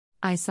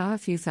I saw a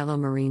few fellow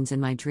Marines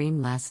in my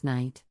dream last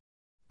night.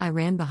 I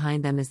ran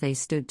behind them as they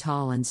stood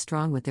tall and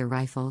strong with their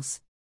rifles.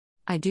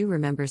 I do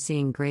remember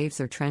seeing graves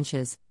or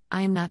trenches,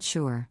 I am not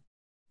sure.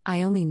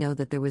 I only know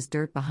that there was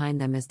dirt behind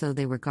them as though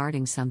they were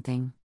guarding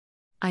something.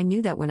 I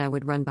knew that when I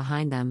would run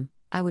behind them,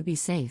 I would be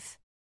safe.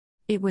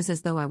 It was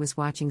as though I was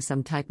watching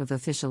some type of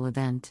official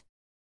event.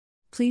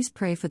 Please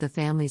pray for the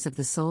families of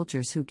the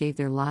soldiers who gave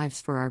their lives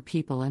for our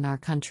people and our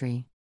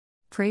country.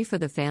 Pray for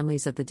the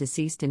families of the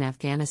deceased in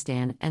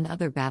Afghanistan and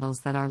other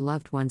battles that our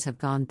loved ones have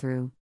gone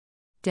through.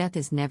 Death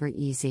is never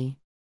easy.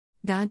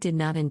 God did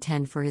not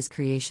intend for His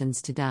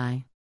creations to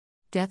die.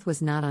 Death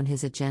was not on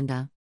His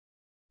agenda.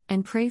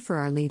 And pray for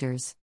our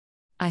leaders.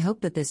 I hope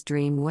that this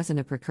dream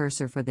wasn't a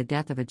precursor for the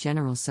death of a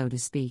general, so to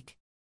speak.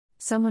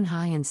 Someone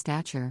high in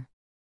stature.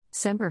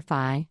 Semper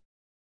Fi.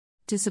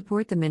 To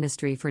support the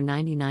ministry for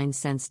 99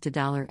 cents to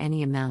 $1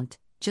 any amount,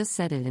 just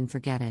set it and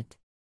forget it.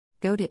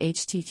 Go to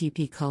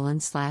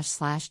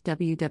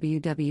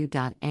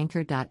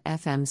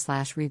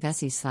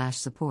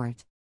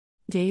http://www.anchor.fm/revesi/support.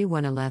 Day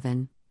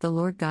 111. The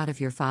Lord God of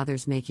your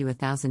fathers make you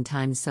 1,000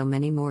 times so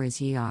many more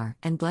as ye are,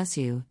 and bless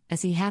you,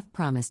 as He hath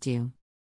promised you.